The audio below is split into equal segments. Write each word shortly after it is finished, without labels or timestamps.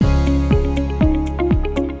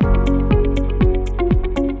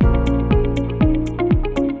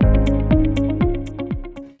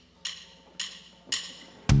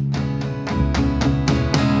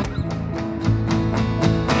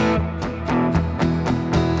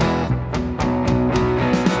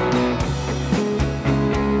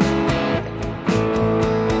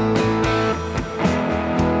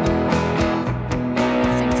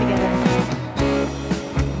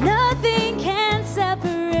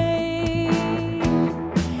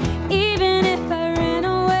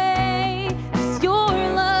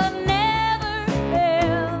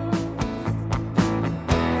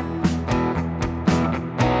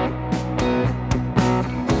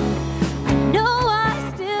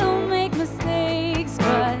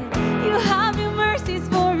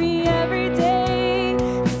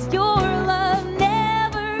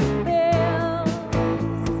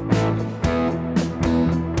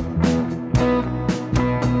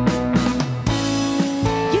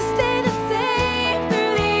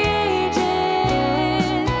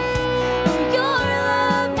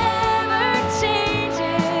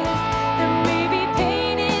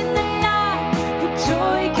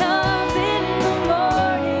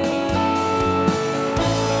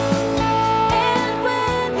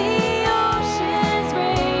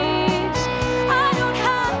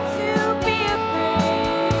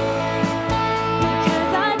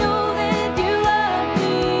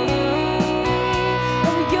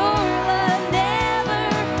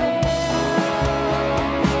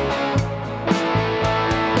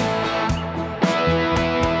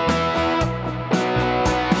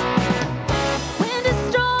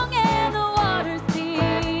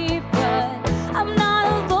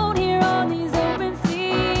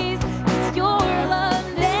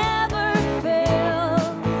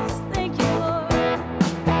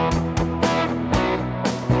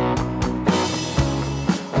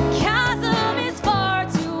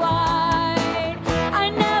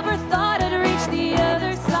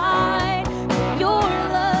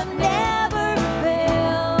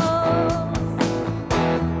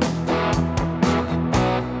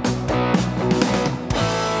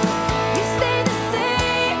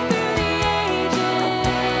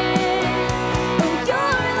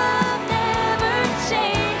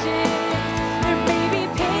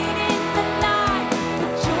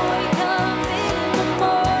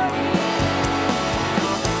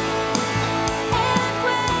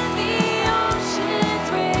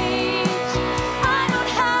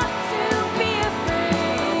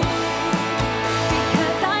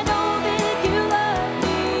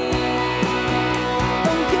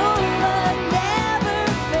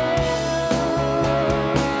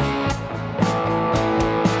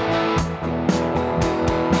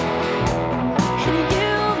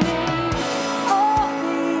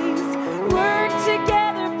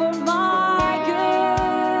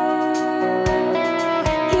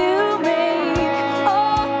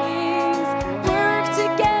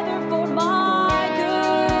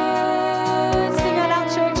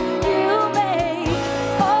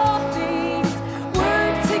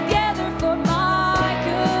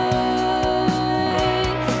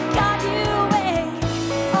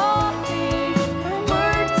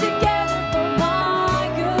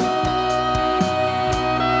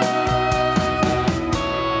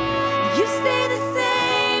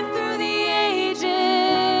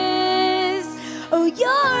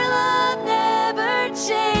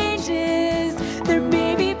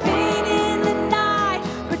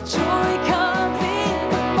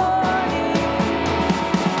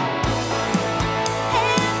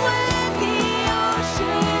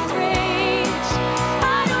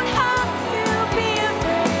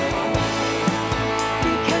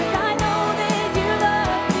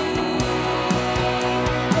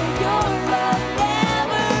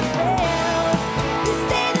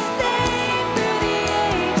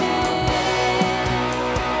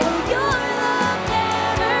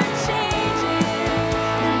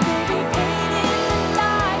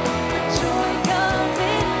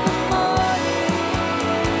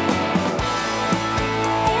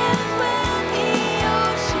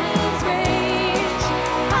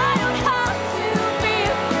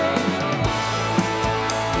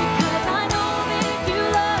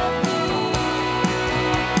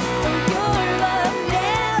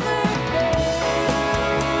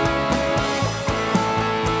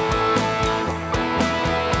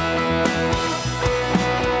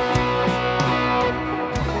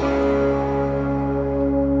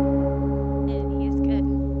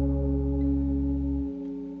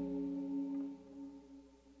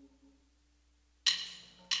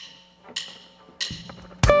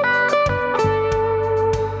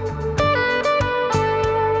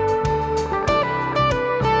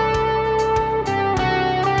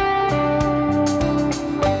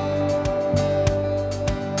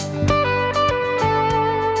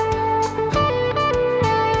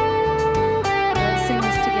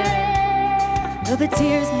Though the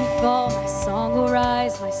tears may fall, my song will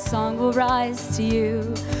rise to you.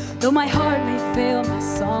 Though my heart may fail, my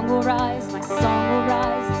song will rise to you.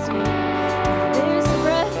 There's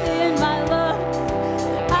breath in my lungs,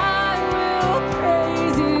 I will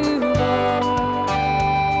praise you, Lord.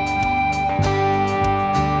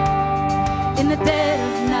 In the dead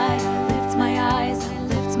of night, I lift my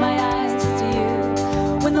eyes to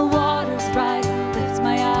you. When the waters rise, I lift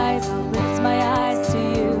my eyes to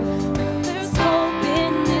you. There's hope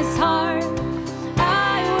in this heart,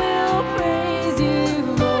 I will praise you,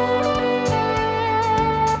 Lord.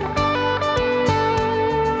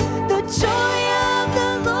 The joy of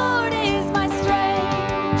the Lord is my strength.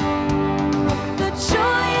 The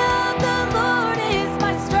joy of the Lord is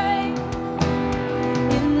my strength.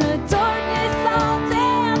 In the darkness I'll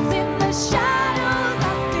dance, in the shadows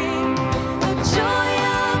I'll sing. The joy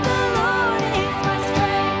of the Lord is my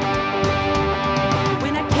strength.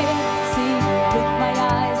 When I cannot see with my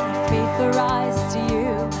eyes, let faith arise to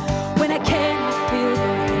you. When I cannot feel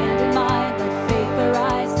your hand in mine, let faith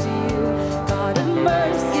arise to you. God of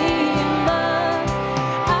mercy and love,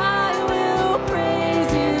 I will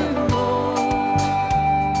praise you, Lord.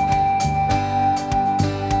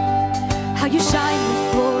 How you shine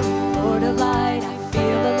with glory, Lord of light, I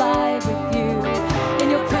feel alive with you. In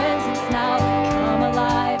your presence now I come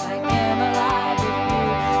alive, I am alive with you.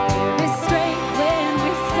 There is strength when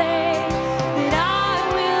we say that I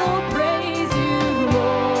will praise you,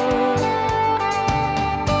 Lord.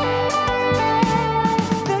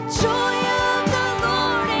 The joy of the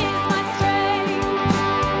Lord is my strength.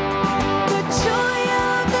 The joy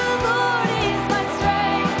of the Lord is my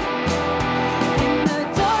strength. In the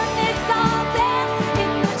darkness I'll dance,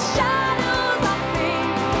 in the shadows I'll sing.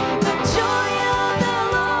 The joy of the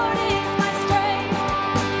Lord is my strength.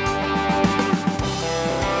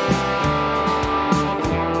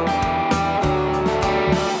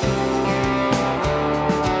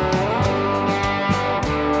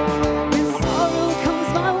 When sorrow comes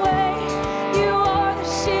my way, you are the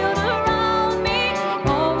shield around me.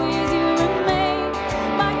 Always you remain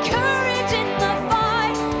my courage in the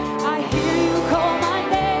fight. I hear you call my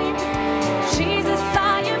name. Jesus,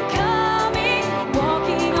 I am coming,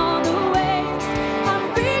 walking on the waves. I'm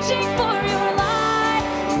reaching for your light.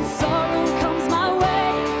 When sorrow comes my way,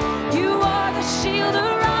 you are the shield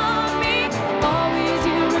around me. Always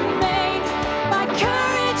you remain my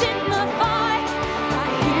courage in the fight. I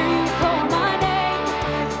hear you call my name.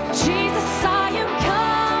 Jesus, I am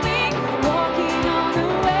coming, walking on the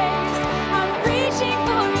waves. I'm reaching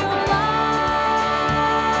for your light.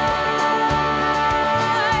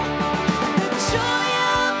 The joy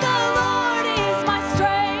of the Lord is my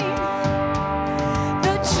strength.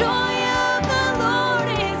 The joy of the Lord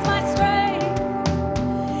is my strength.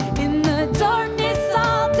 In the darkness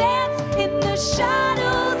I'll dance, in the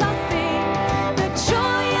shadows I'll sing. The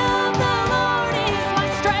joy of the Lord is my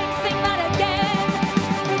strength. Sing that again.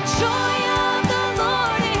 The joy of the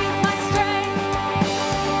Lord is my strength.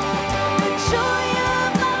 The joy of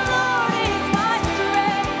the Lord is my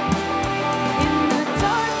strength. In the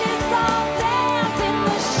darkness I'll dance, in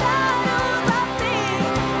the shadows I'll sing.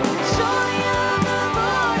 The joy of the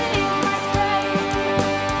Lord is my strength.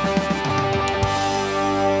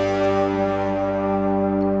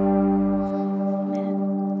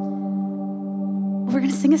 We're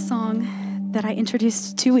going to sing a song that I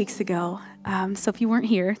introduced 2 weeks ago. So if you weren't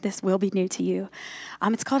here, this will be new to you.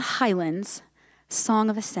 It's called Highlands, Song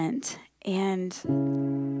of Ascent. And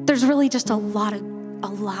there's really just a lot of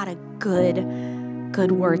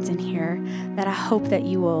good words in here that I hope that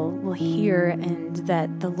you will hear and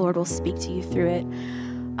that the Lord will speak to you through it.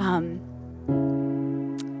 I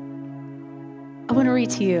want to read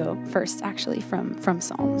to you first, actually, from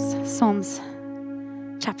Psalms. Psalms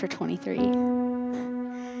chapter 23.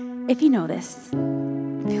 If you know this,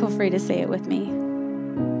 feel free to say it with me.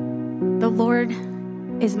 The Lord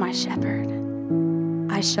is my shepherd.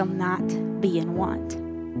 I shall not be in want.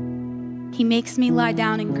 He makes me lie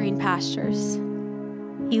down in green pastures.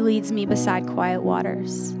 He leads me beside quiet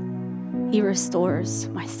waters. He restores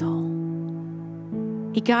my soul.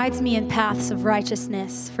 He guides me in paths of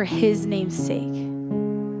righteousness for his name's sake.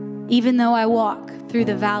 Even though I walk through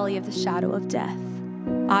the valley of the shadow of death,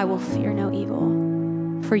 I will fear no evil,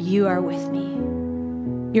 for you are with me.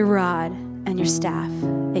 Your rod and your staff,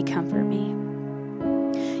 they comfort me.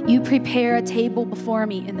 You prepare a table before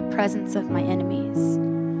me in the presence of my enemies.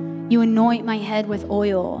 You anoint my head with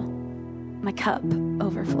oil. My cup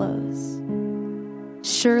overflows.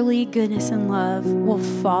 Surely goodness and love will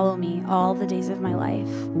follow me all the days of my life,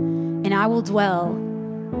 and I will dwell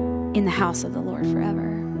in the house of the Lord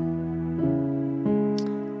forever.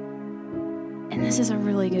 And this is a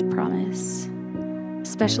really good promise,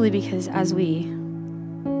 especially because as we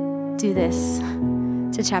do this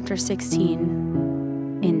to chapter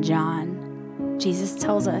 16 in John, Jesus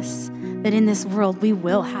tells us that in this world we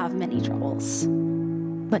will have many troubles,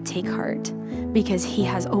 but take heart because he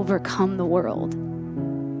has overcome the world.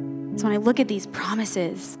 So when I look at these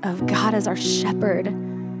promises of God as our shepherd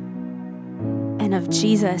and of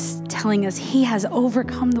Jesus telling us he has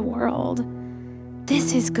overcome the world,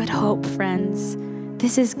 this is good hope, friends.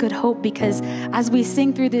 This is good hope because as we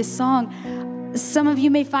sing through this song, some of you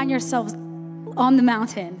may find yourselves on the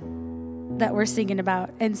mountain that we're singing about,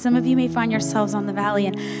 and some of you may find yourselves on the valley,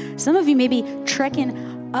 and some of you may be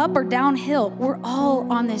trekking up or downhill. We're all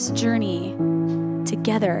on this journey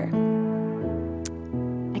together.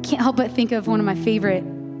 I can't help but think of one of my favorite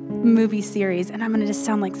movie series, and I'm going to just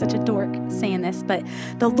sound like such a dork saying this, but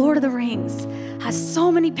The Lord of the Rings has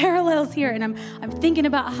so many parallels here, and I'm thinking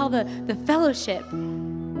about how the fellowship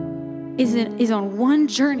is on one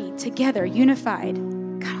journey together, unified,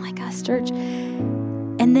 kind of like us, church.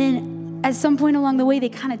 And then at some point along the way, they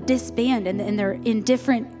kind of disband, and they're in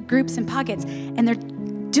different groups and pockets, and they're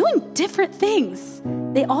doing different things.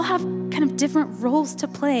 They all have kind of different roles to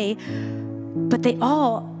play, but they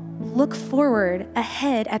all look forward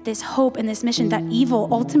ahead at this hope and this mission that evil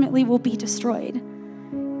ultimately will be destroyed.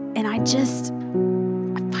 And I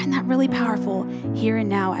find that really powerful here and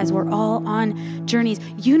now as we're all on journeys,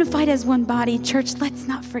 unified as one body. Church, let's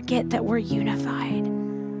not forget that we're unified.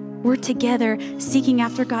 We're together seeking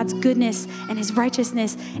after God's goodness and his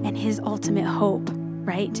righteousness and his ultimate hope,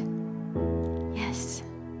 right? Yes.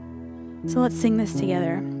 So let's sing this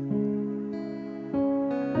together.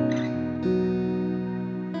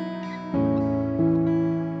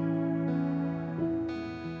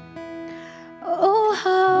 Oh,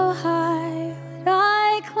 how high would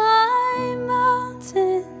I climb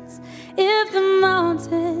mountains if the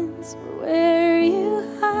mountains were where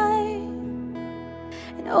you hide?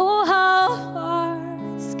 And oh, how far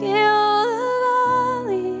I'd scale the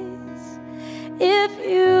valleys if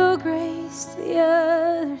you graced the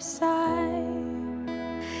other side.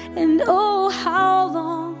 And oh, how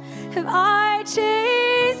long have I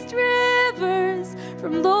chased rivers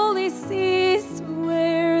from lowly seas to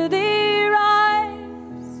where they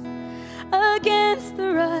rise against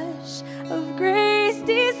the rush of grace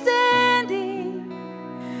descending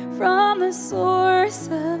from the source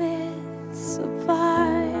of its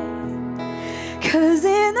supply. 'Cause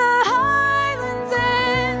in the highlands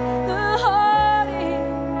and the heartache,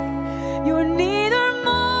 you're neither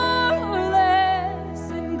more or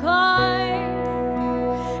less inclined.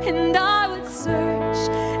 And I would search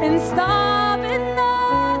and stop at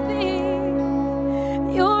nothing.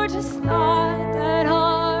 You're just not that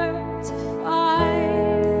hard to find.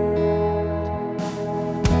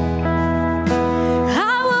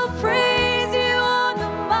 I will praise you on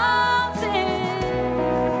the mountain.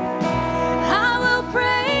 I will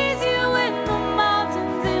praise you in the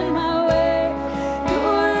mountains in my way.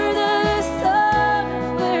 You're the sun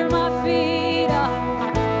where my feet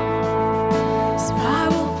are. So I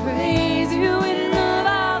will praise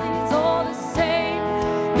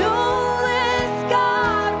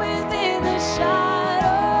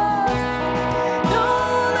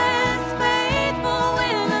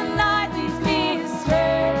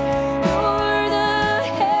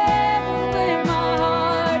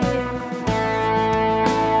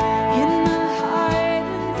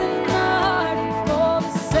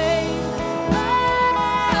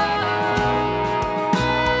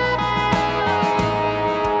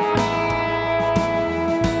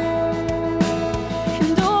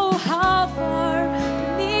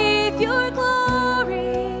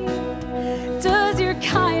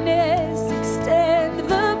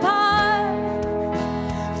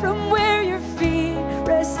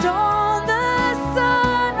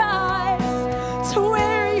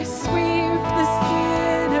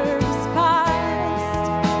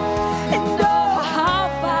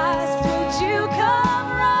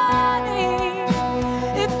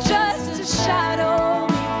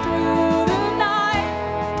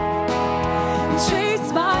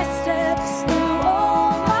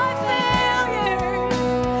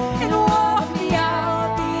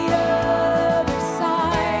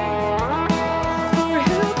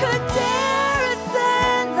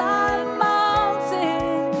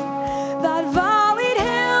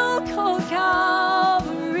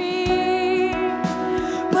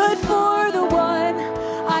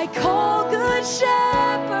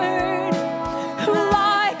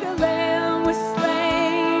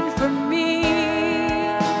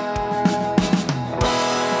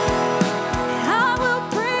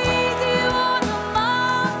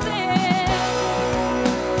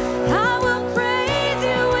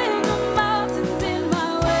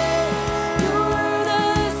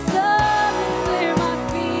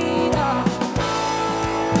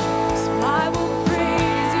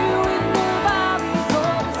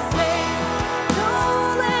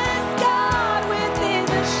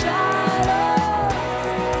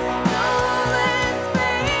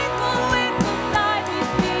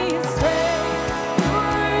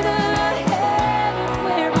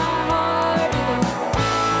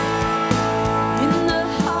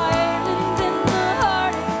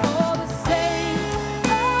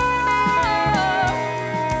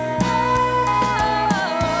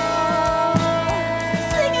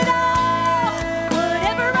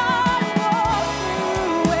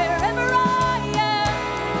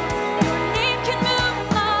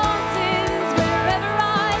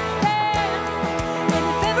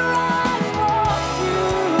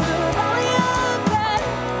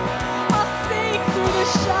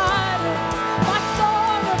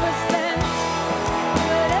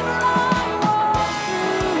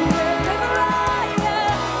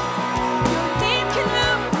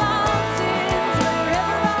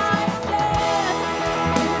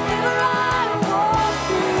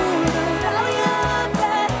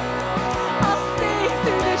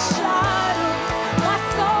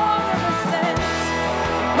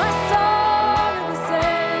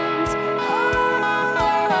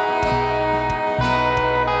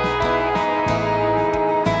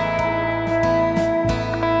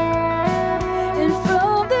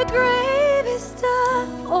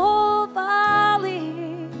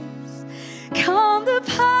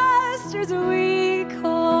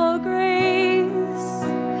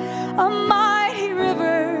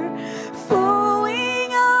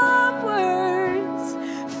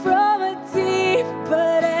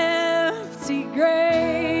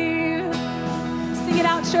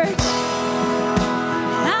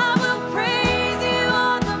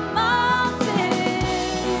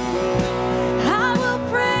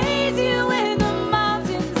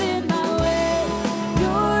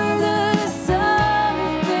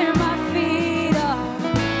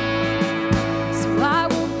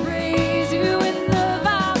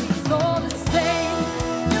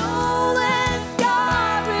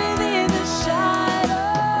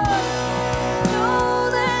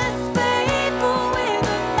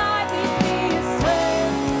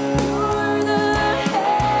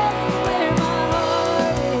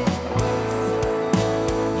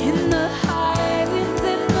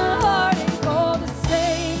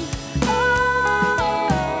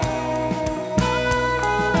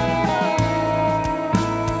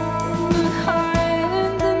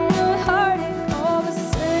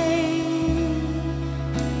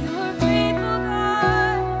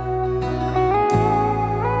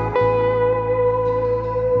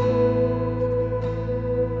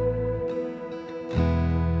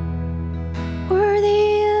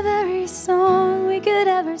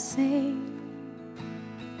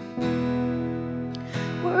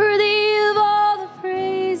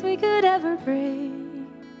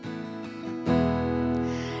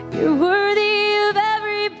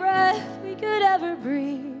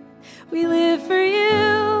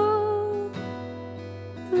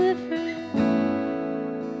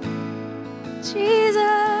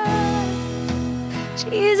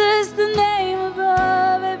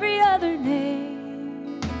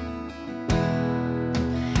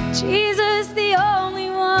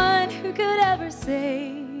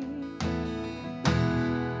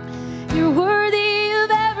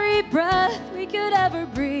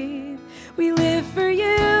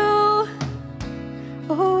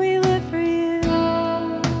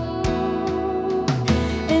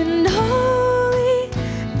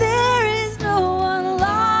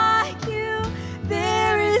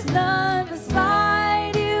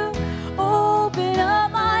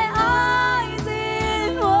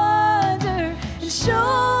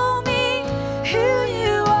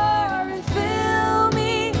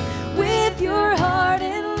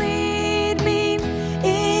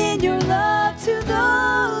To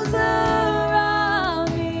those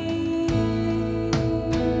around me.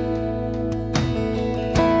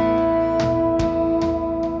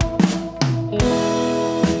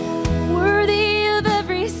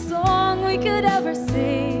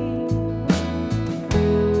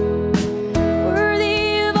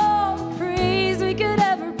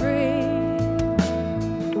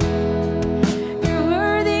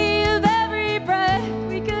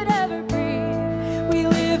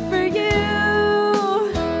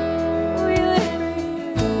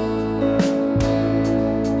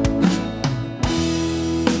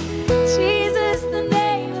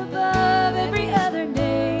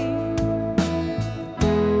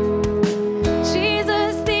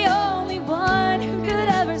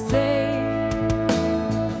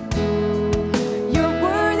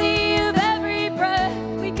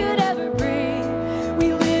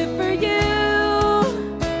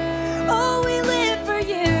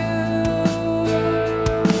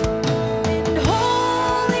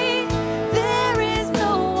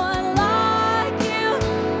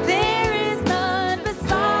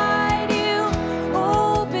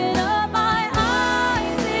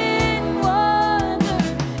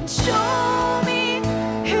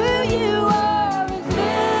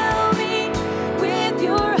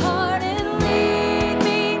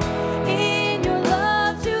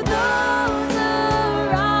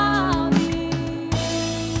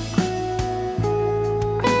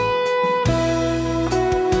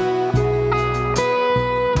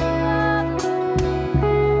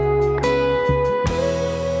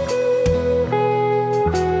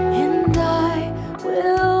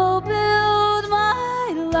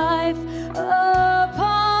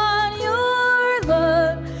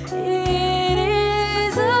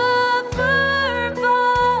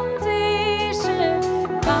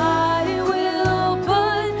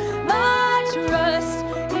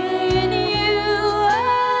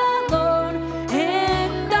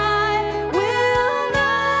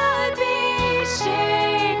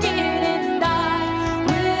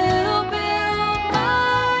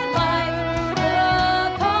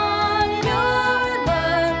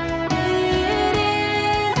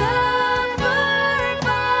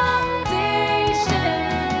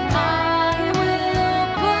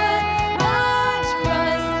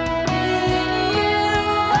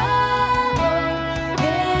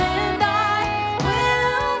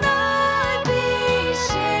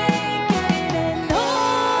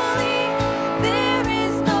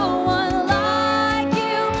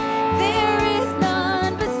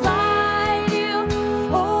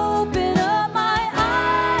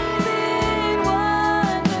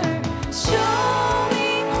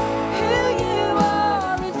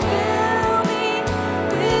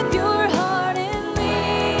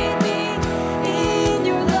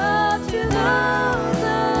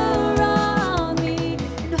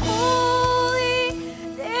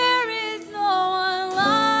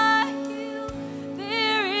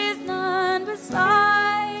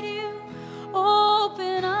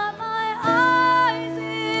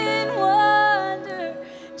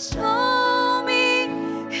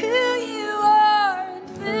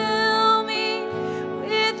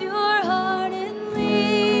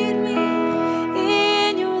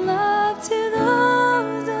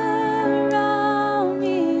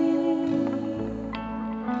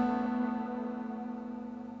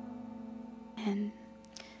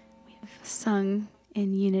 sung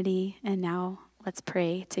in unity, and now let's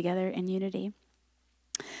pray together in unity.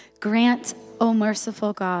 Grant, O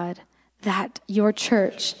merciful God, that your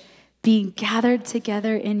church, being gathered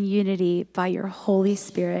together in unity by your Holy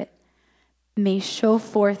Spirit, may show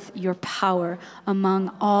forth your power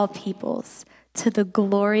among all peoples to the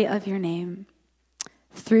glory of your name.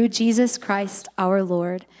 Through Jesus Christ our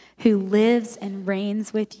Lord, who lives and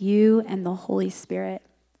reigns with you and the Holy Spirit,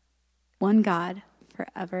 one God,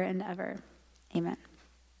 forever and ever. Amen.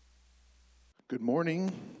 Good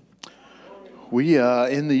morning. We,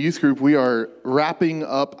 in the youth group, we are wrapping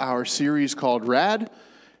up our series called RAD.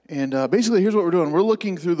 And basically, here's what we're doing. We're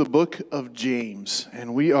looking through the book of James,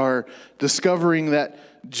 and we are discovering that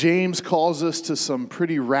James calls us to some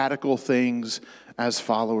pretty radical things as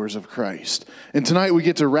followers of Christ. And tonight we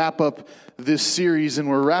get to wrap up this series, and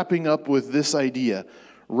we're wrapping up with this idea.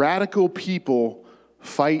 Radical people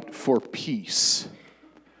fight for peace.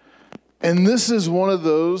 And this is one of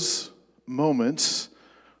those moments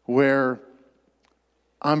where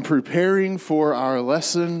I'm preparing for our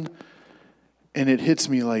lesson, and it hits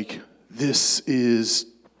me like, this is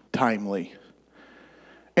timely.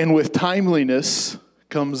 And with timeliness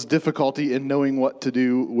comes difficulty in knowing what to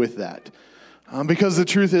do with that. Because the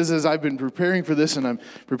truth is, as I've been preparing for this, and I'm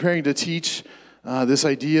preparing to teach this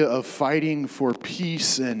idea of fighting for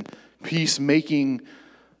peace and peacemaking,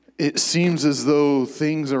 it seems as though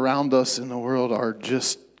things around us in the world are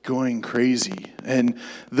just going crazy. And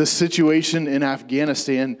the situation in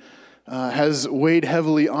Afghanistan has weighed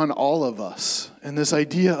heavily on all of us. And this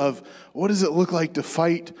idea of what does it look like to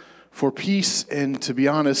fight for peace? And to be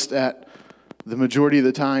honest, at the majority of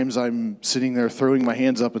the times I'm sitting there throwing my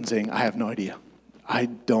hands up and saying, I have no idea. I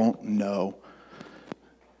don't know.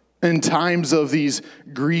 In times of these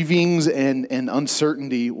grievings and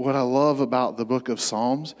uncertainty, what I love about the book of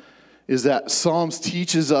Psalms is that Psalms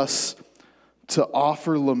teaches us to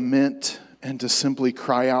offer lament and to simply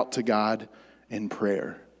cry out to God in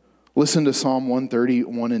prayer. Listen to Psalm 130,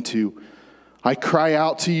 1 and 2. I cry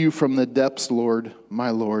out to you from the depths, Lord,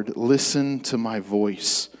 my Lord. Listen to my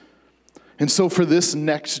voice. And so for this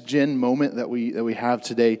next gen moment that we have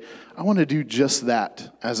today, I want to do just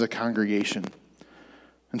that as a congregation.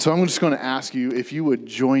 And so I'm just going to ask you if you would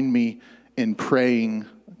join me in praying,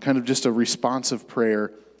 kind of just a responsive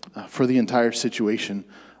prayer for the entire situation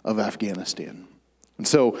of Afghanistan. And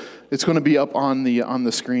so it's going to be up on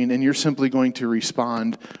the screen, and you're simply going to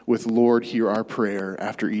respond with, Lord, hear our prayer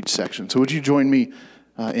after each section. So would you join me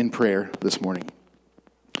in prayer this morning?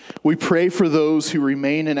 We pray for those who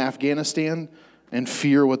remain in Afghanistan and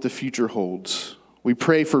fear what the future holds. We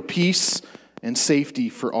pray for peace and safety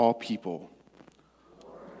for all people.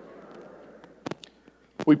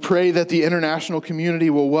 We pray that the international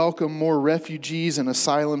community will welcome more refugees and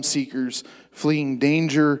asylum seekers fleeing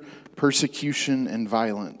danger, persecution, and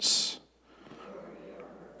violence.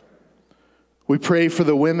 We pray for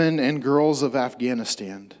the women and girls of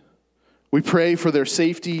Afghanistan. We pray for their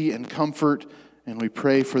safety and comfort, and we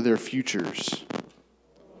pray for their futures.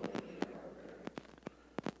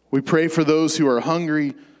 We pray for those who are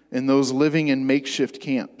hungry and those living in makeshift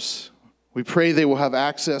camps. We pray they will have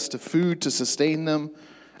access to food to sustain them,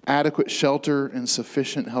 adequate shelter, and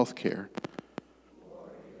sufficient health care.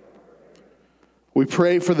 We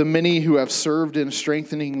pray for the many who have served in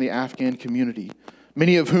strengthening the Afghan community,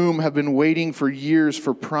 many of whom have been waiting for years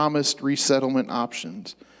for promised resettlement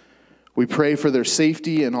options. We pray for their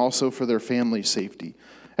safety and also for their families' safety,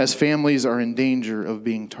 as families are in danger of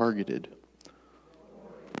being targeted.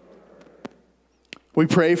 We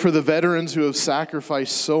pray for the veterans who have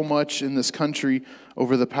sacrificed so much in this country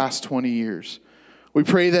over the past 20 years. We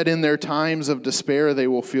pray that in their times of despair, they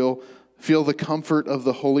will feel the comfort of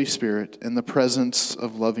the Holy Spirit and the presence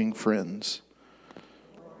of loving friends.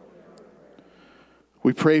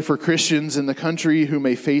 We pray for Christians in the country who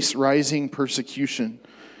may face rising persecution.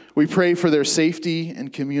 We pray for their safety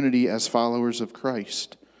and community as followers of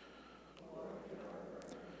Christ.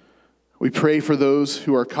 We pray for those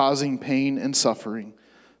who are causing pain and suffering,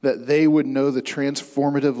 that they would know the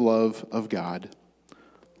transformative love of God.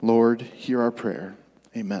 Lord, hear our prayer.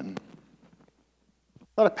 Amen.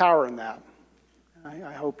 A lot of power in that.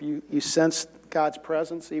 I hope you sense God's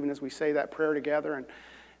presence even as we say that prayer together. And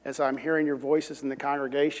as I'm hearing your voices in the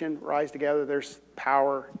congregation rise together, there's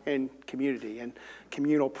power in community and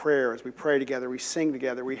communal prayer. As we pray together, we sing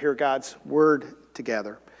together, we hear God's word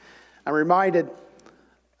together. I'm reminded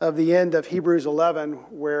of the end of Hebrews 11,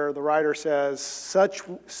 where the writer says,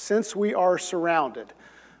 since we are surrounded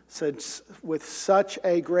with such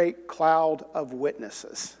a great cloud of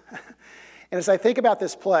witnesses. And as I think about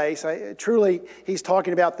this place, truly he's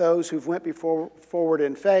talking about those who've went forward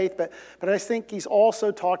in faith, but I think he's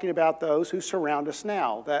also talking about those who surround us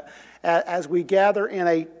now, that as we gather in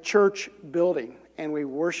a church building and we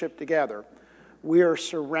worship together, we are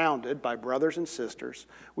surrounded by brothers and sisters.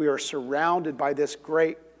 We are surrounded by this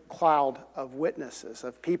great cloud of witnesses,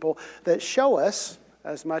 of people that show us,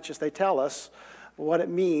 as much as they tell us, what it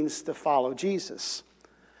means to follow Jesus.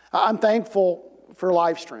 I'm thankful for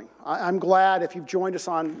Livestream. I'm glad if you've joined us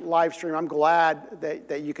on Livestream, I'm glad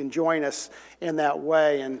that you can join us in that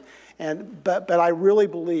way. But I really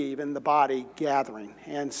believe in the body gathering.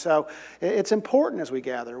 And so it's important as we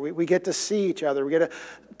gather. We get to see each other. We get to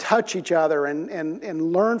touch each other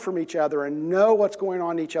and learn from each other and know what's going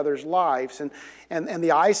on in each other's lives. And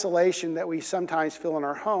the isolation that we sometimes feel in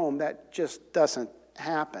our home, that just doesn't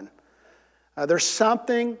happen. There's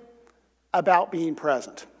something about being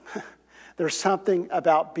present. There's something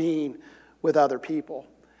about being with other people.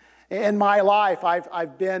 In my life,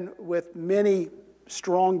 I've been with many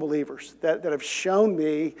strong believers that have shown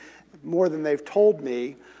me more than they've told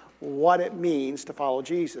me what it means to follow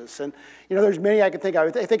Jesus. And, there's many I can think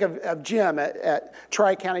of. I think of Jim at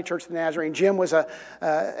Tri-County Church of the Nazarene. Jim was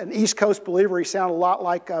an East Coast believer. He sounded a lot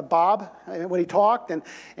like Bob when he talked. And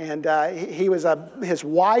his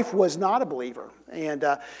wife was not a believer.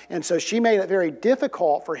 And so she made it very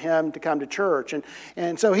difficult for him to come to church.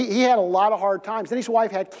 And so he had a lot of hard times. Then his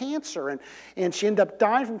wife had cancer, and she ended up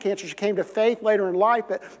dying from cancer. She came to faith later in life,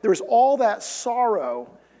 but there was all that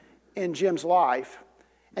sorrow in Jim's life.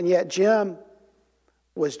 And yet Jim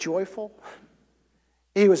was joyful.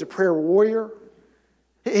 He was a prayer warrior.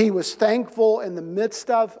 He was thankful in the midst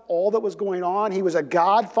of all that was going on. He was a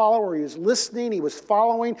God follower. He was listening. He was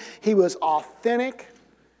following. He was authentic.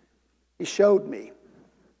 He showed me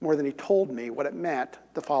more than he told me what it meant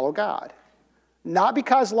to follow God. Not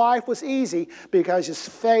because life was easy, because his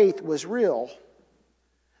faith was real.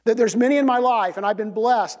 That there's many in my life, and I've been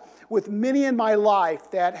blessed with many in my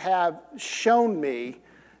life that have shown me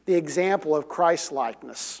the example of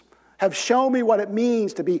Christ-likeness, have shown me what it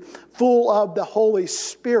means to be full of the Holy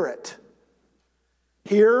Spirit.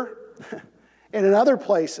 Here and in other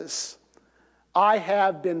places, I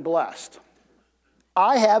have been blessed.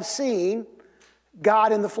 I have seen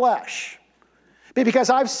God in the flesh, because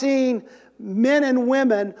I've seen men and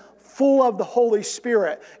women full of the Holy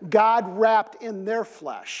Spirit, God wrapped in their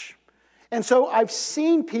flesh. And so I've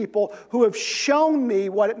seen people who have shown me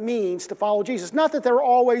what it means to follow Jesus. Not that they're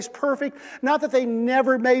always perfect, not that they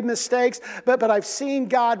never made mistakes, but I've seen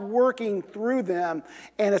God working through them,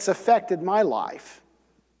 and it's affected my life.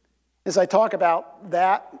 As I talk about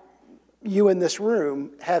that, you in this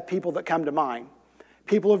room have people that come to mind.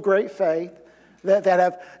 People of great faith that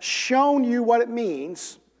have shown you what it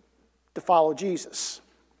means to follow Jesus.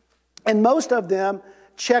 And most of them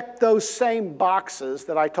checked those same boxes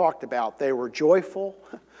that I talked about. They were joyful,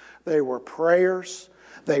 they were prayers,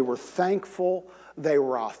 they were thankful, they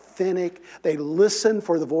were authentic, they listened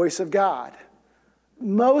for the voice of God.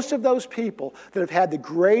 Most of those people that have had the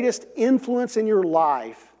greatest influence in your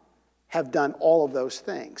life have done all of those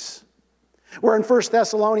things. We're in 1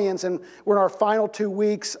 Thessalonians, and we're in our final 2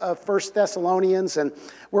 weeks of 1 Thessalonians, and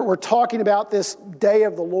we're talking about this day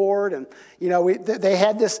of the Lord, and they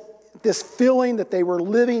had this feeling that they were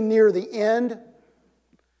living near the end.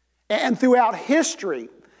 And throughout history,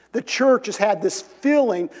 the church has had this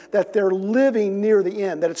feeling that they're living near the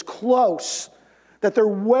end, that it's close, that they're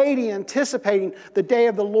waiting, anticipating the day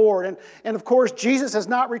of the Lord. And of course, Jesus has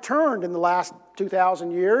not returned in the last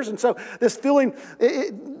 2,000 years. And so this feeling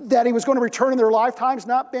that he was going to return in their lifetime's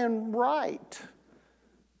not been right.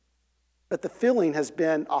 But the feeling has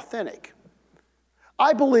been authentic.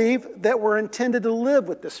 I believe that we're intended to live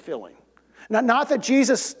with this feeling. Not that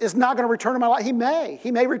Jesus is not going to return in my life. He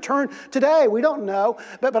may return today. We don't know.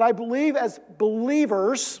 But I believe as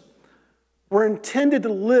believers, we're intended to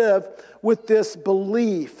live with this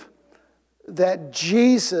belief that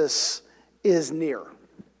Jesus is near,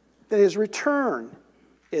 that his return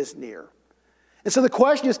is near. And so the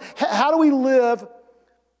question is, how do we live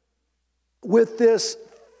with this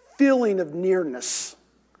feeling of nearness?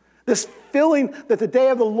 This feeling that the day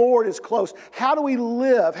of the Lord is close. How do we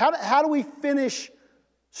live? How do we finish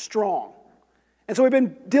strong? And so we've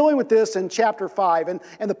been dealing with this in chapter 5. And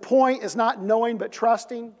the point is not knowing but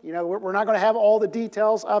trusting. We're not going to have all the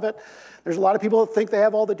details of it. There's a lot of people that think they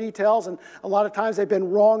have all the details, and a lot of times they've been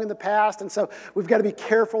wrong in the past. And so we've got to be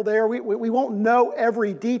careful there. We won't know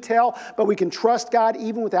every detail, but we can trust God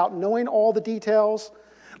even without knowing all the details.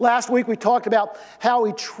 Last week we talked about how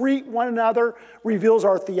we treat one another reveals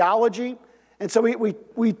our theology. And so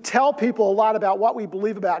we tell people a lot about what we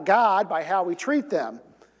believe about God by how we treat them.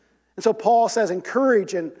 And so Paul says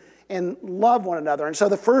encourage and love one another. And so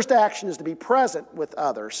the first action is to be present with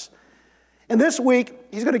others. And this week,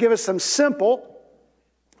 he's going to give us some simple,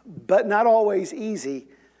 but not always easy,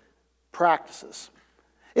 practices.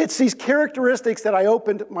 It's these characteristics that I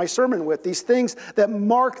opened my sermon with, these things that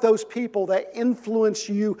mark those people that influence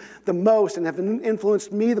you the most and have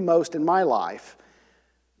influenced me the most in my life.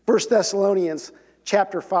 1 Thessalonians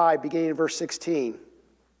chapter 5, beginning in verse 16.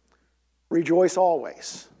 Rejoice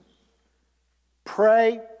always.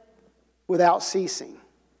 Pray without ceasing.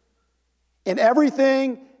 In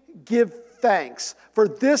everything, give thanks, for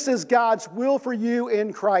this is God's will for you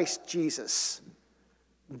in Christ Jesus.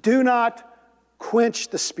 Do not quench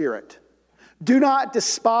the Spirit. Do not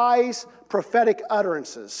despise prophetic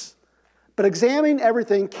utterances, but examine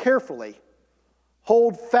everything carefully.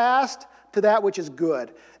 Hold fast to that which is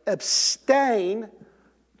good. Abstain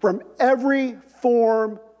from every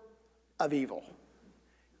form of evil.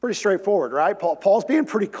 Pretty straightforward, right? Paul's being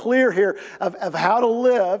pretty clear here of how to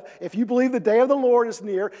live. If you believe the day of the Lord is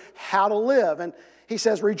near, how to live. And he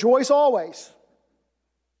says, rejoice always.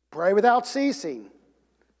 Pray without ceasing.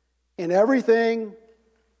 In everything,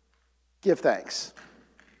 give thanks.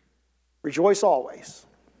 Rejoice always.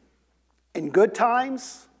 In good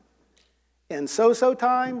times, in so-so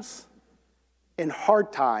times, in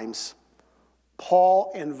hard times,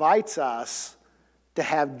 Paul invites us to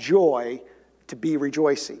have joy, to be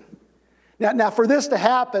rejoicing. Now, for this to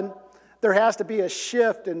happen, there has to be a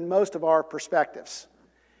shift in most of our perspectives.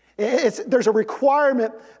 There's a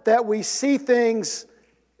requirement that we see things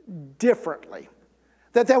differently.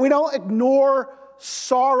 That we don't ignore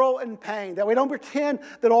sorrow and pain. That we don't pretend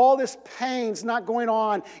that all this pain's not going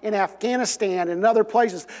on in Afghanistan and in other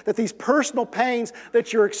places. That these personal pains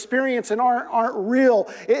that you're experiencing aren't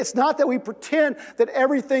real. It's not that we pretend that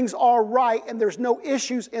everything's all right and there's no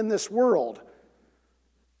issues in this world.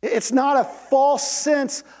 It's not a false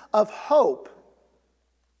sense of hope.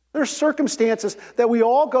 There's circumstances that we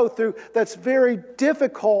all go through that's very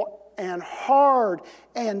difficult and hard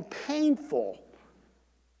and painful.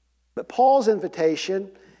 But Paul's invitation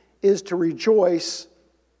is to rejoice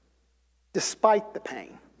despite the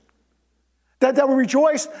pain. That we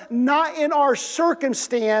rejoice not in our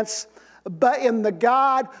circumstance, but in the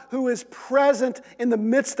God who is present in the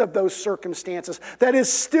midst of those circumstances, that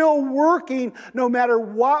is still working no matter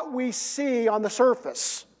what we see on the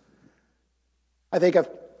surface. I think of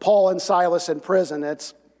Paul and Silas in prison.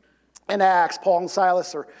 It's in Acts, Paul and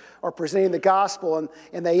Silas are presenting the gospel,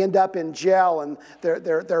 and they end up in jail, and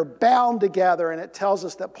they're bound together, and it tells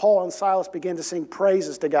us that Paul and Silas begin to sing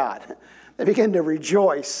praises to God. They begin to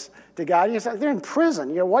rejoice to God. And they're in prison.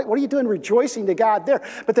 You know, what are you doing rejoicing to God there?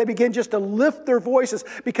 But they begin just to lift their voices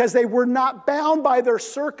because they were not bound by their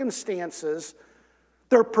circumstances.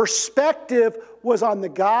 Their perspective was on the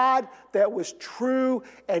God that was true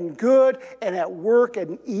and good and at work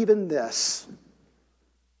in even this.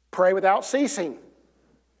 Pray without ceasing.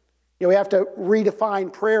 You know, we have to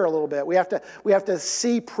redefine prayer a little bit. We have to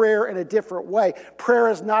see prayer in a different way. Prayer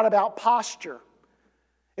is not about posture.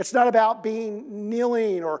 It's not about being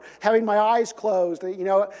kneeling or having my eyes closed. You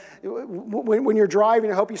know, when you're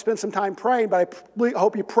driving, I hope you spend some time praying, but I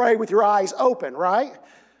hope you pray with your eyes open, right?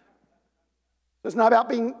 It's not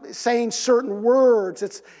about saying certain words.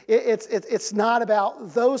 It's not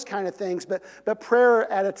about those kind of things. But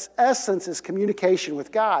prayer at its essence is communication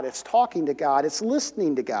with God. It's talking to God. It's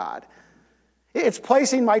listening to God. It's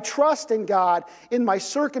placing my trust in God in my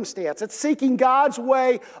circumstance. It's seeking God's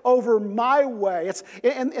way over my way. It's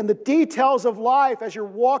in the details of life as you're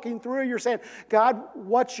walking through, you're saying, God,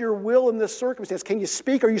 what's your will in this circumstance? Can you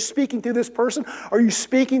speak? Are you speaking through this person? Are you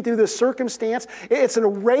speaking through this circumstance? It's a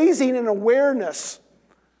raising an awareness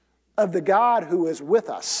of the God who is with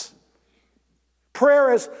us.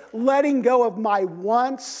 Prayer is letting go of my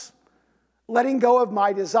wants, letting go of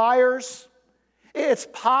my desires. It's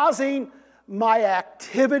pausing my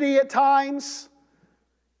activity at times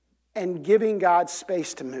and giving God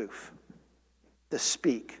space to move, to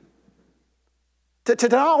speak. To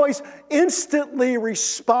not always instantly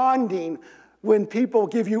responding when people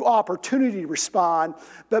give you opportunity to respond,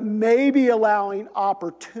 but maybe allowing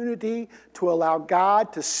opportunity to allow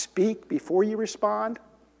God to speak before you respond.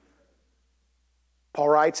 Paul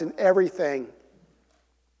writes, in everything,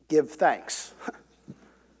 give thanks.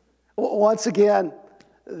 Once again,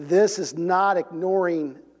 this is not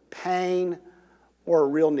ignoring pain or a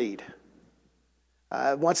real need.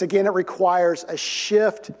 Once again, it requires a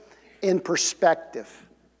shift in perspective.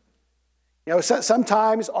 You know,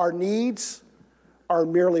 sometimes our needs are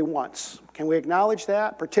merely wants. Can we acknowledge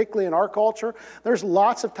that? Particularly in our culture, there's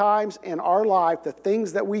lots of times in our life the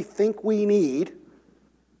things that we think we need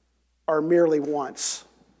are merely wants.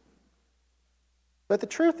 But the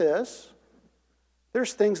truth is,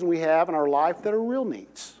 there's things that we have in our life that are real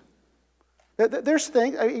needs. There's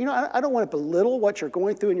things, I don't want to belittle what you're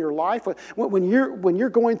going through in your life. When you're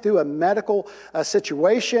going through a medical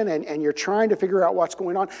situation and you're trying to figure out what's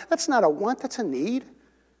going on, that's not a want, that's a need.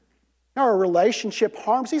 Our relationship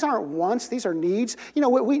harms, these aren't wants, these are needs.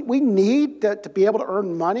 We need to be able to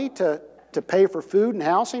earn money to pay for food and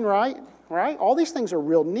housing, right? Right? All these things are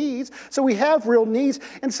real needs. So we have real needs,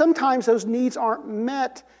 and sometimes those needs aren't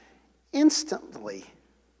met instantly.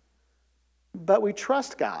 But we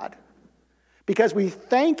trust God because we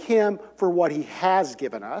thank Him for what He has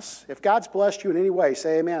given us. If God's blessed you in any way,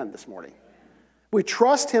 say amen this morning. We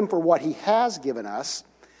trust Him for what He has given us,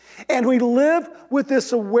 and we live with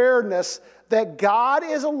this awareness that God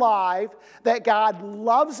is alive, that God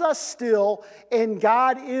loves us still, and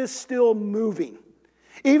God is still moving.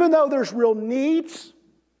 Even though there's real needs,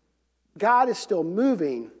 God is still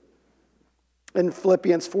moving. In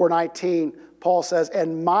Philippians 4:19, Paul says,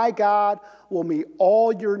 "And my God will meet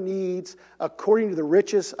all your needs according to the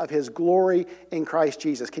riches of His glory in Christ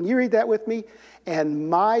Jesus." Can you read that with me? "And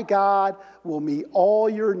my God will meet all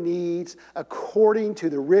your needs according to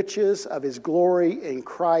the riches of His glory in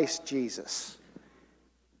Christ Jesus."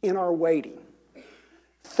 In our waiting,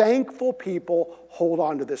 thankful people hold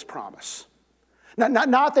on to this promise.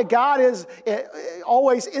 Not that God is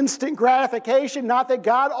always instant gratification, not that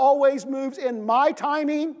God always moves in my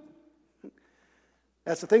timing.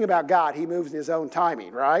 That's the thing about God. He moves in His own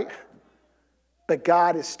timing, right? But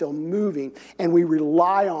God is still moving, and we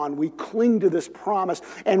rely on, we cling to this promise,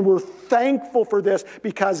 and we're thankful for this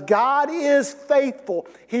because God is faithful.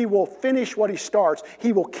 He will finish what He starts.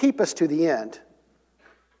 He will keep us to the end.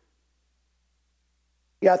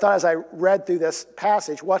 I thought as I read through this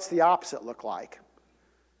passage, what's the opposite look like?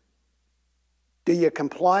 Do you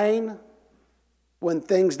complain when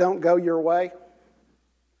things don't go your way?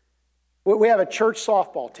 We have a church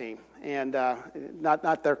softball team, and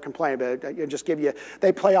not they're complaining, but I'll just give you,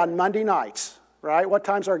 they play on Monday nights, right? What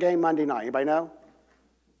time's our game Monday night? Anybody know?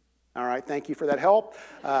 All right, thank you for that help.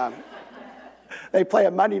 They play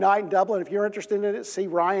a Monday night in Dublin. If you're interested in it, see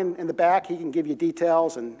Ryan in the back. He can give you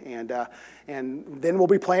details. And then we'll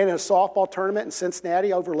be playing in a softball tournament in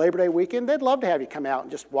Cincinnati over Labor Day weekend. They'd love to have you come out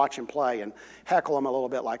and just watch them play and heckle them a little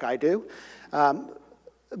bit like I do.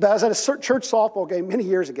 But I was at a church softball game many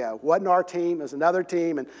years ago. It wasn't our team. It was another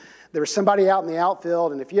team. And there was somebody out in the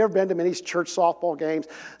outfield. And if you've ever been to many church softball games,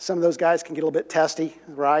 some of those guys can get a little bit testy,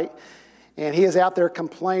 right? And he is out there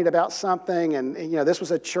complaining about something, and this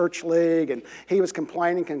was a church league, and he was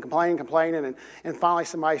complaining, and finally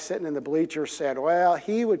somebody sitting in the bleachers said, well,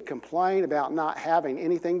 he would complain about not having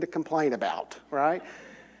anything to complain about, right?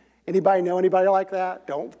 Anybody know anybody like that?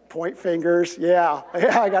 Don't point fingers. Yeah,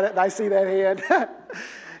 I got it. I see that hand.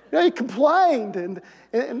 He complained,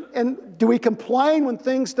 and do we complain when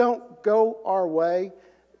things don't go our way?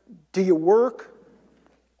 Do you work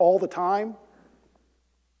all the time?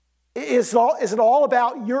 Is it all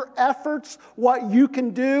about your efforts, what you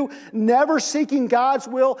can do, never seeking God's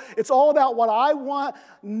will? It's all about what I want,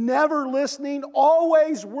 never listening,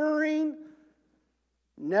 always worrying,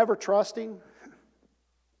 never trusting,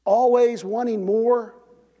 always wanting more.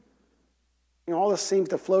 All this seems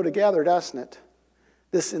to flow together, doesn't it?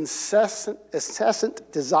 This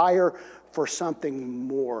incessant desire for something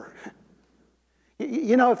more.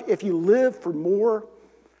 If you live for more,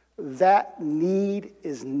 that need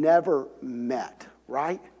is never met,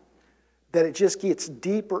 right? That it just gets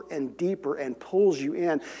deeper and deeper and pulls you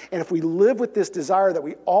in. And if we live with this desire that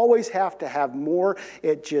we always have to have more,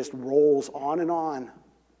 it just rolls on and on.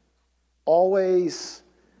 Always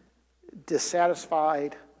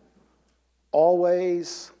dissatisfied,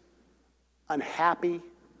 always unhappy,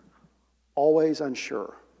 always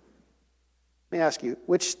unsure. Let me ask you,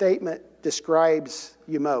 which statement describes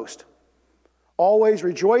you most? Always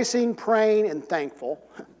rejoicing, praying, and thankful,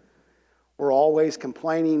 or always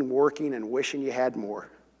complaining, working, and wishing you had more?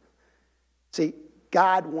 See,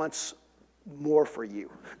 God wants more for you.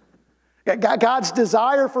 God's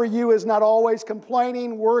desire for you is not always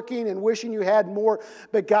complaining, working, and wishing you had more,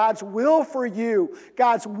 but God's will for you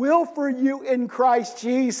in Christ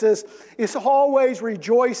Jesus is always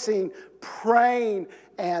rejoicing, praying,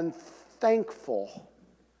 and thankful.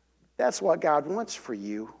 That's what God wants for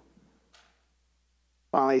you.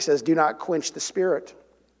 Finally, he says, do not quench the spirit.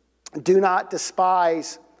 Do not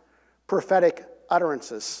despise prophetic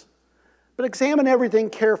utterances. But examine everything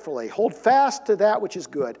carefully. Hold fast to that which is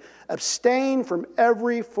good. Abstain from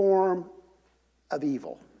every form of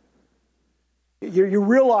evil. You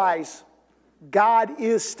realize God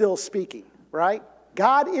is still speaking, right?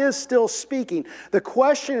 God is still speaking. The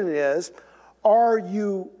question is, are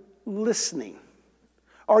you listening?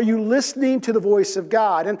 Are you listening to the voice of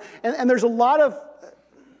God? And there's a lot of...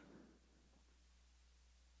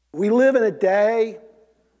 We live in a day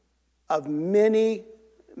of many,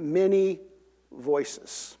 many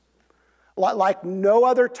voices, like no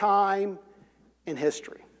other time in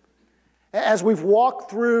history. As we've walked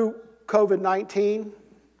through COVID-19,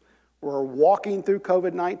 we're walking through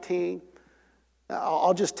COVID-19,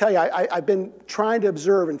 I'll just tell you, I've been trying to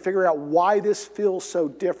observe and figure out why this feels so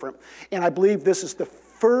different. And I believe this is the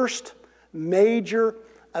first major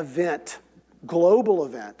event, global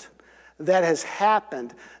event, that has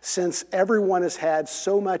happened since everyone has had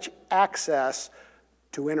so much access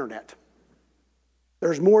to internet.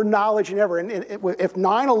 There's more knowledge than ever. And if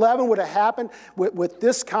 9/11 would have happened with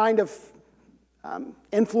this kind of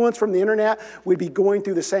influence from the internet, we'd be going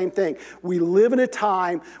through the same thing. We live in a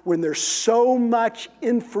time when there's so much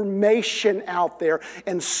information out there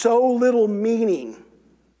and so little meaning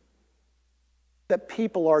that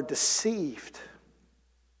people are deceived.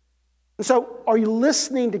 And so, are you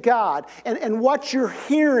listening to God? And what you're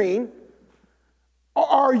hearing,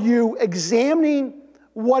 are you examining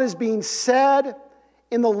what is being said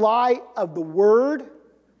in the light of the Word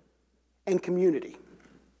and community?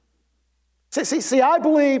 See, I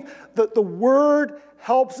believe that the Word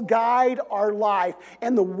helps guide our life,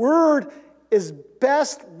 and the Word is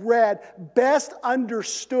best read, best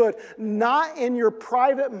understood, not in your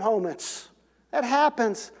private moments. That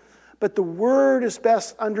happens, but the Word is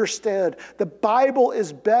best understood. The Bible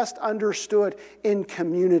is best understood in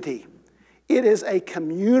community. It is a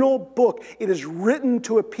communal book. It is written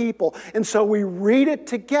to a people, and so we read it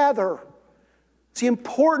together. It's the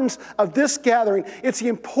importance of this gathering. It's the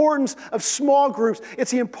importance of small groups.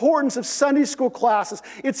 It's the importance of Sunday school classes.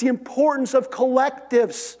 It's the importance of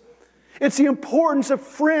collectives. It's the importance of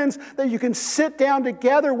friends that you can sit down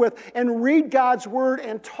together with and read God's Word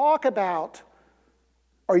and talk about.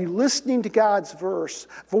 Are you listening to God's voice?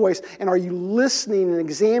 And are you listening and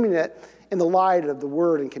examining it in the light of the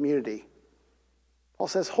Word and community? Paul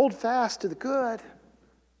says, hold fast to the good.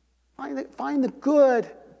 Find the good.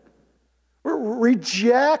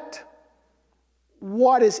 Reject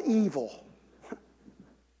what is evil.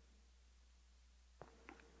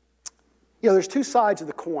 There's two sides of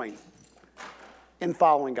the coin in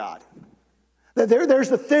following God. There's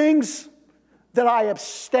the things that I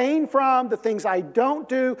abstain from, the things I don't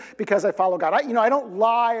do because I follow God. I don't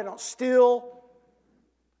lie, I don't steal,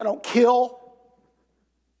 I don't kill.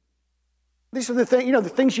 These are the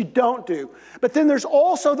things you don't do. But then there's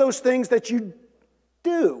also those things that you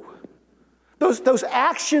do. Those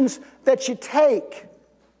actions that you take.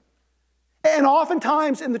 And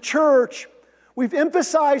oftentimes in the church, we've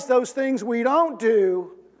emphasized those things we don't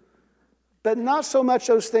do, but not so much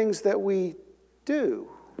those things that we do.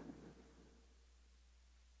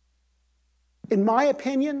 In my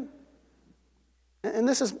opinion, and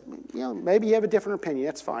this is, maybe you have a different opinion,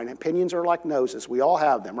 that's fine. Opinions are like noses. We all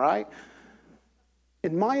have them, right?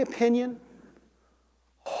 In my opinion,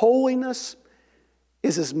 holiness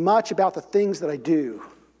is as much about the things that I do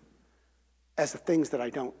as the things that I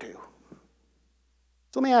don't do.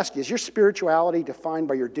 So let me ask you, is your spirituality defined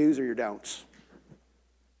by your do's or your don'ts?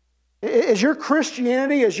 Is your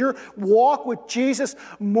Christianity, is your walk with Jesus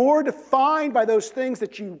more defined by those things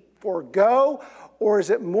that you forego, or is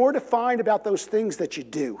it more defined about those things that you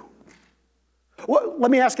do? Let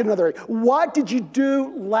me ask it another way. What did you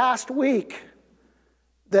do last week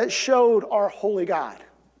that showed our holy God?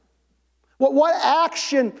 What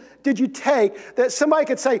action did you take that somebody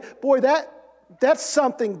could say, boy, that's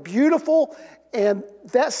something beautiful, and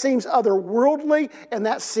that seems otherworldly, and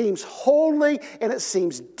that seems holy, and it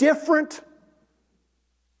seems different?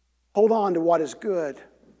 Hold on to what is good.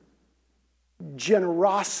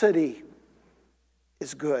 Generosity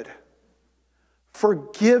is good.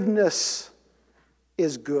 Forgiveness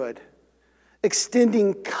is good.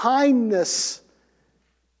 Extending kindness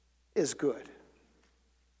is good.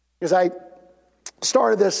 As I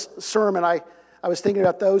started this sermon, I was thinking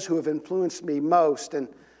about those who have influenced me most. And,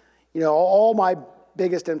 all my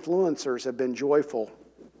biggest influencers have been joyful,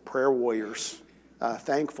 prayer warriors,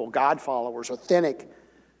 thankful, God followers, authentic.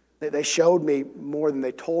 They showed me more than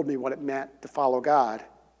they told me what it meant to follow God.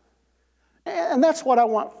 And that's what I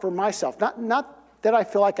want for myself. Not that I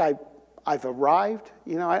feel like I I've arrived.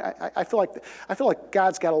 I feel like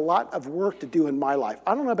God's got a lot of work to do in my life.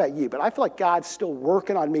 I don't know about you, but I feel like God's still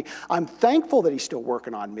working on me. I'm thankful that he's still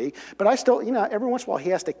working on me, but I still, every once in a while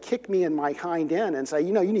he has to kick me in my hind end and say,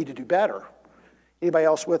 you need to do better. Anybody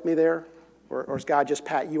else with me there? Or does God just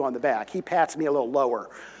pat you on the back? He pats me a little lower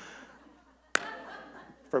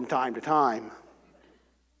from time to time.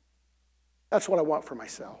 That's what I want for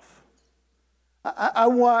myself. I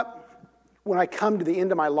want, when I come to the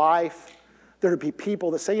end of my life, there to be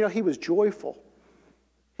people that say, he was joyful.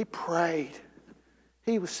 He prayed.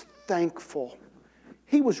 He was thankful.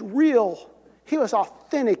 He was real. He was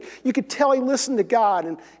authentic. You could tell he listened to God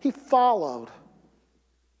and he followed.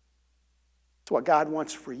 It's what God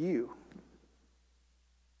wants for you.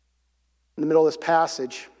 In the middle of this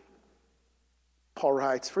passage, Paul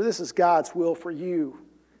writes, "For this is God's will for you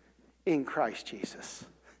in Christ Jesus."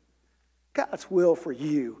 God's will for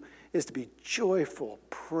you is to be joyful,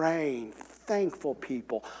 praying, thankful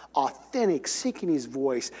people, authentic, seeking his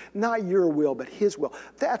voice, not your will, but his will.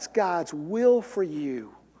 That's God's will for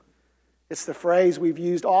you. It's the phrase we've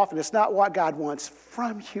used often. It's not what God wants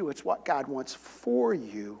from you, it's what God wants for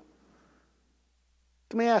you.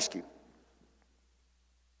 Let me ask you,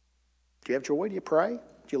 do you have joy? Do you pray? Do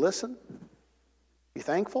you listen? Are you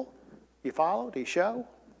thankful? Do you follow? Do you show?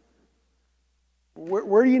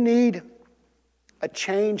 Where do you need a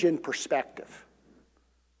change in perspective?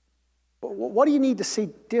 What do you need to see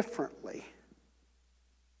differently?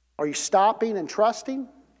 Are you stopping and trusting?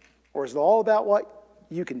 Or is it all about what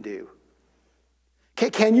you can do?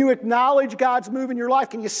 Can you acknowledge God's move in your life?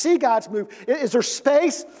 Can you see God's move? Is there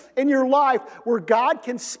space in your life where God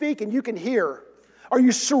can speak and you can hear? Are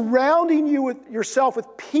you surrounding yourself with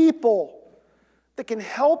people that can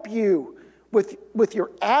help you with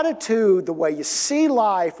your attitude, the way you see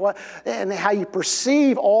life, and how you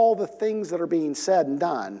perceive all the things that are being said and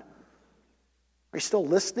done? Are you still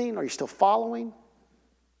listening? Are you still following?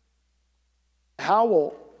 How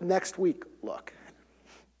will next week look?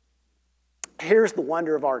 Here's the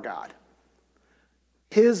wonder of our God.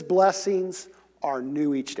 His blessings are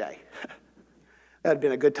new each day. That'd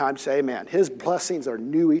been a good time to say amen. His blessings are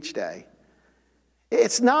new each day.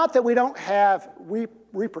 It's not that we don't have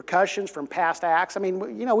repercussions from past acts. I mean,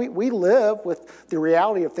 we live with the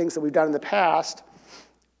reality of things that we've done in the past,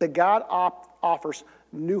 but God offers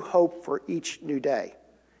new hope for each new day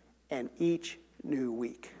and each new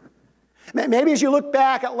week. Maybe as you look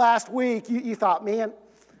back at last week, you thought, man,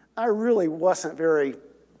 I really wasn't very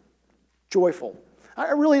joyful.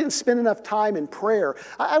 I really didn't spend enough time in prayer.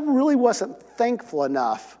 I really wasn't thankful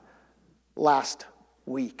enough last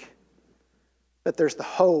week. But there's the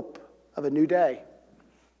hope of a new day,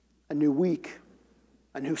 a new week,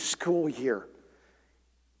 a new school year.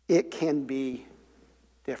 It can be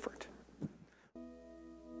different.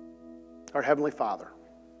 Our Heavenly Father,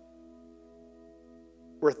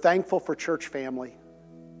 we're thankful for church family.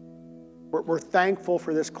 We're thankful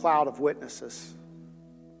for this cloud of witnesses.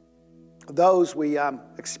 Those we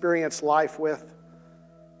experience life with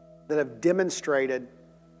that have demonstrated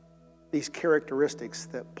these characteristics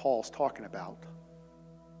that Paul's talking about.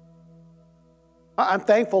 I'm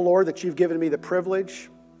thankful, Lord, that you've given me the privilege,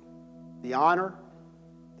 the honor,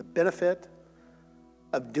 the benefit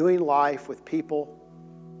of doing life with people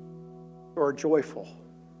who are joyful,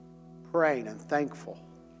 praying and thankful,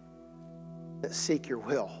 that seek your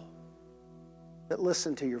will, that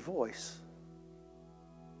listen to your voice.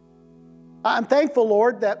 I'm thankful,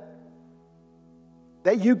 Lord, that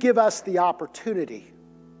you give us the opportunity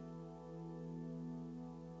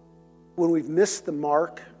when we've missed the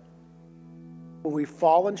mark, when we've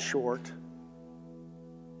fallen short.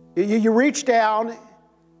 You reach down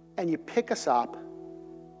and you pick us up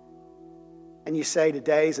and you say,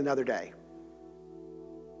 today's another day.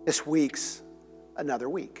 This week's another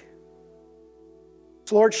week.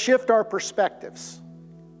 So, Lord, shift our perspectives.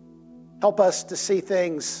 Help us to see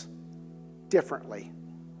things differently.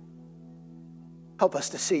 Help us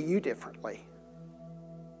to see you differently.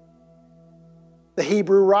 The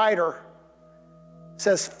Hebrew writer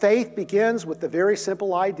says faith begins with the very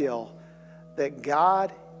simple ideal that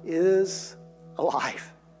God is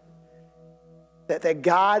alive. That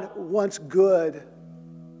God wants good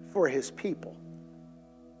for his people.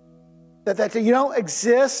 That you don't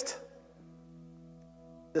exist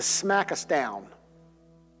to smack us down,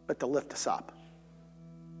 but to lift us up.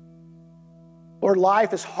 Lord,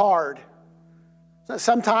 life is hard.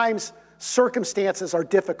 Sometimes circumstances are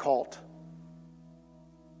difficult.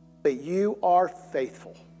 But you are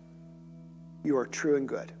faithful. You are true and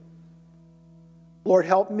good. Lord,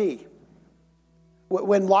 help me.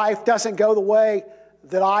 When life doesn't go the way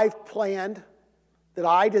that I've planned, that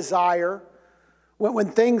I desire,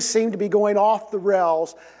 when things seem to be going off the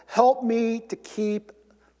rails, help me to keep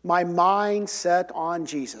my mind set on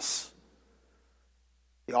Jesus,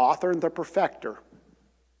 the author and the perfecter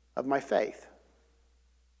of my faith.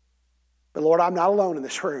 But Lord, I'm not alone in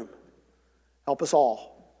this room. Help us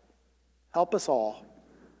all. Help us all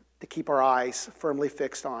to keep our eyes firmly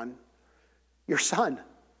fixed on your Son,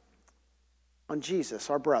 on Jesus,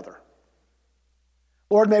 our brother.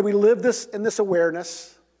 Lord, may we live this in this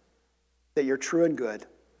awareness that you're true and good,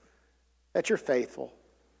 that you're faithful,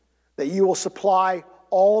 that you will supply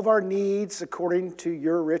all of our needs according to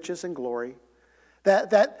your riches and glory.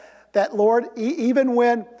 That Lord, even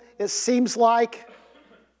when it seems like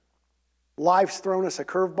life's thrown us a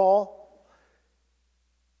curveball,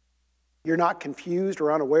 you're not confused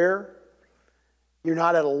or unaware. You're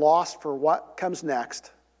not at a loss for what comes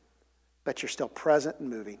next, but you're still present and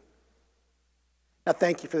moving. Now,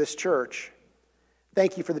 thank you for this church.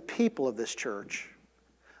 Thank you for the people of this church.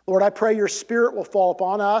 Lord, I pray your Spirit will fall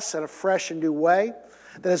upon us in a fresh and new way,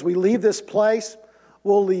 that as we leave this place,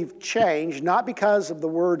 we'll leave changed, not because of the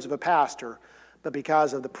words of a pastor, but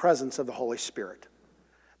because of the presence of the Holy Spirit.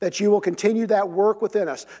 That you will continue that work within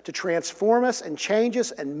us to transform us and change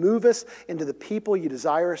us and move us into the people you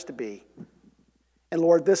desire us to be. And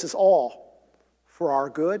Lord, this is all for our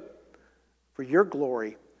good, for your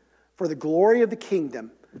glory, for the glory of the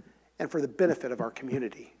kingdom, and for the benefit of our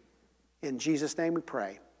community. In Jesus' name we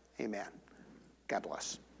pray. Amen. God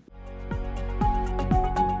bless.